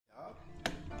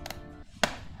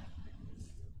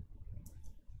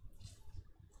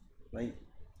Like,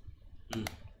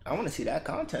 I want to see that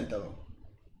content though.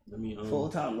 Let me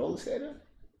full-time roller skater.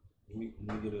 Let me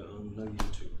get a nugget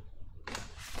or two.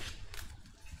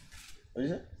 What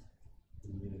is it?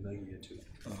 Let me get a nugget or two.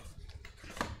 Oh.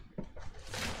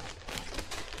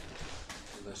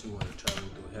 Unless you want to travel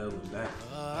through hell and back.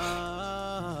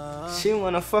 She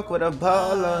wanna fuck with a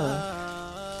baller.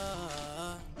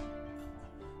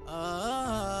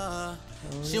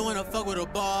 She wanna fuck with a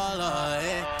baller,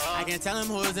 yeah. I can't tell him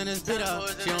who is in his bitter.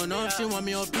 She don't know if she want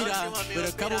me or beat her.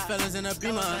 With a couple fellas in a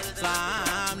beamer.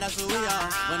 Slime, that's who we are.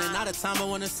 When it's not a time I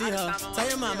wanna see her. Tell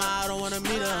your mama I don't wanna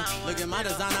meet her. Look at my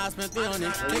designer, I spent 3 on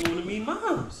it. I don't wanna meet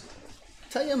moms.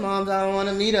 Tell your moms I don't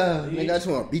wanna meet her. Nigga, I just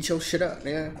wanna beat your shit up,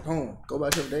 nigga. Come on, go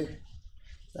about your day.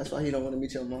 That's why he don't wanna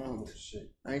meet your mom.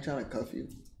 Shit. I ain't trying to cuff you.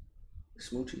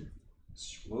 Smooch you.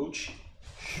 Smooch.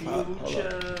 I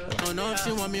don't know if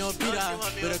she want me or beat her.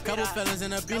 With a couple fellas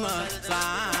in a beamer.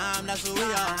 Slime, that's who we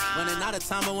are. When it's not a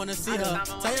time I wanna see her.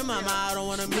 Tell your mama I don't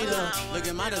wanna meet her. Look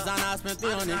at my designer, I spent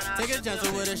 3 on it. Take it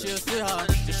gentle with her, she'll see her.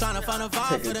 Just tryna find a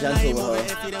vibe for the night. Moving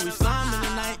iffy, then we slime in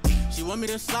the night. She want me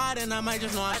to slide and I might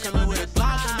just know I'm coming with a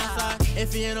Glock on my side.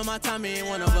 If he ain't on my time, he ain't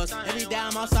one of us. Every day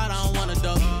I'm outside, I don't wanna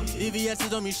duck. EVS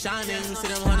is on me shining. You see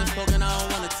them hunters spoken, I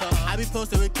don't wanna talk. I be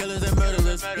posted with killers and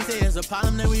murderers. He say it's a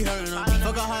problem that we hurting them.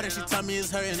 Fuck her hard and she tell me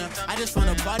it's hurting her. I just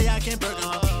wanna party, I can't burden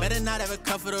her. Better not ever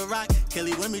cuff for the rock.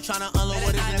 Kelly with me tryna unload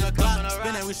with his nigga clock.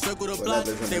 Then we circle the block.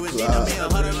 Stay with me, me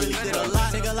and her really did a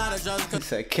lot. Take a lot of drugs. He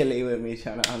said Kelly with me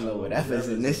tryna unload whatever's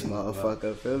in this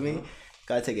motherfucker, feel me?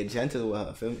 Gotta take it gentle with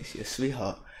her, feel me? She a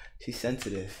sweetheart. She's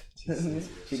sensitive.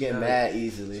 She get mad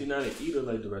easily. She's not an eater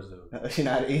like the rest of them. She's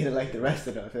not an eater like the rest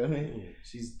of them, feel me? Yeah,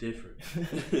 she's different.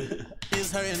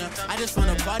 It's hurting her. I just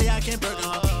wanna party, I can't burden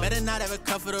her. Better not ever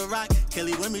cuff for the rock.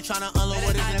 Kelly with me tryna unload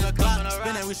with his nigga clock.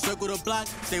 Then we circle the block.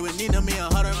 Stay with Nina, me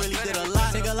and her really did a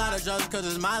lot. Take a lot of drugs cause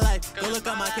it's my life. Go look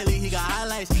up my Kelly, he got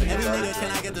highlights. Every nigga,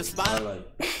 can I get the spotlight?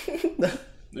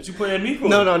 What you point at me for?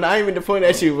 No, not even to point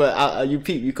at you, but you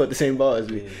peep, you caught the same ball as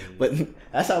me. Yeah. But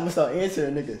that's how I'm gonna start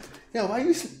answering niggas. Yo, why you,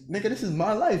 nigga, this is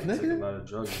my life, nigga. Take a lot of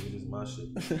drugs, nigga, this is my shit.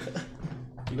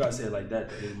 You gotta say it like that,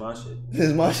 this is my shit. This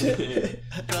is my shit?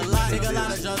 Take a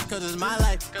lot of drugs cause it's my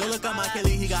life. Go look up my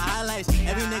Kelly, he got highlights.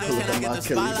 Every nigga, can I get the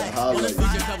spotlight? Wanna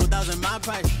feature a couple thousand my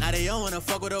price. Now they don't wanna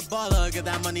fuck with a baller. Get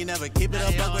that money, never keep it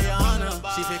up, fuck with your honor.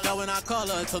 She pick up when I call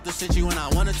her. Told the shit she when I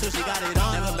wanted to, she got it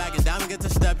on. Never backing down and get to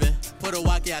stepping. Put a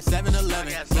walkie at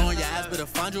 7-Eleven. Blowing your ass, better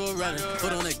find you a revenue.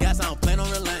 Put on the gas, I don't plan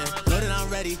on relenting. Know that I'm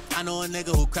ready. I know a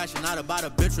nigga who crashing out about a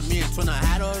bitch with me and Twin I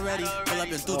had already. Pull up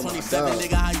in through 27,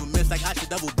 nigga, how you miss? Like I should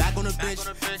double back on the bitch.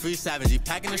 Free Savage, he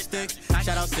packing the stick.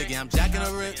 Shout out Siggy, I'm jacking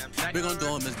a rip. We gon' do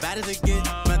him as bad as it get.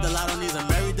 Spent a lot on these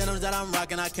Ameri denims that I'm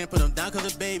rocking. I can't put them down cause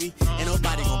of baby. Ain't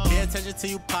nobody gon' pay attention to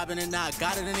you popping and now I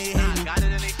got it and they hate me.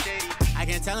 I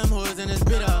can't tell him who is in his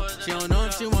bitter. She don't know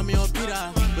if she want me or beat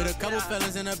her. With a couple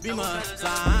fellas in a beamer.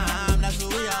 Slime, that's who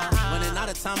we are. When it's not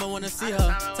a time I wanna see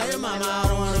her. Tell your mama I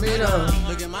don't wanna meet her.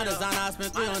 Look at my designer, I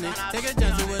spent 3 on it. Take it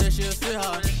gentle with her, she'll see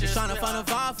her. Just tryna find a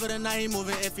vibe for the night. He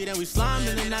moving iffy, then we slime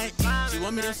in the night. She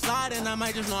want me to slide and I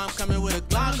might just know I'm coming with a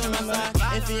Glock on my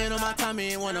side. If he ain't on my time, he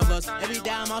ain't one of us. Every day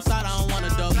I'm outside, I don't wanna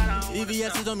duck.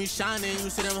 EVS is on me shining.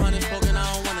 You see them hunters spoken,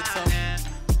 I don't wanna talk.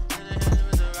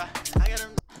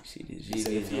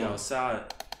 If he outside,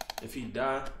 if he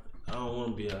die, I don't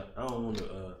want to be.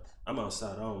 I'm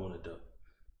outside. I don't want to duck.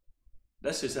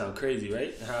 That shit sound crazy,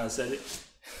 right? How I said it.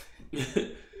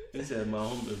 He said,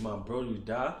 if my brody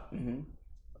die, I'm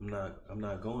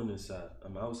not going inside.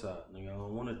 I'm outside, nigga. I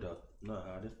don't want to duck. I'm not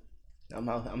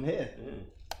hiding. I'm here. Yeah.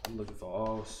 I'm looking for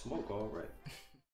all smoke, all right.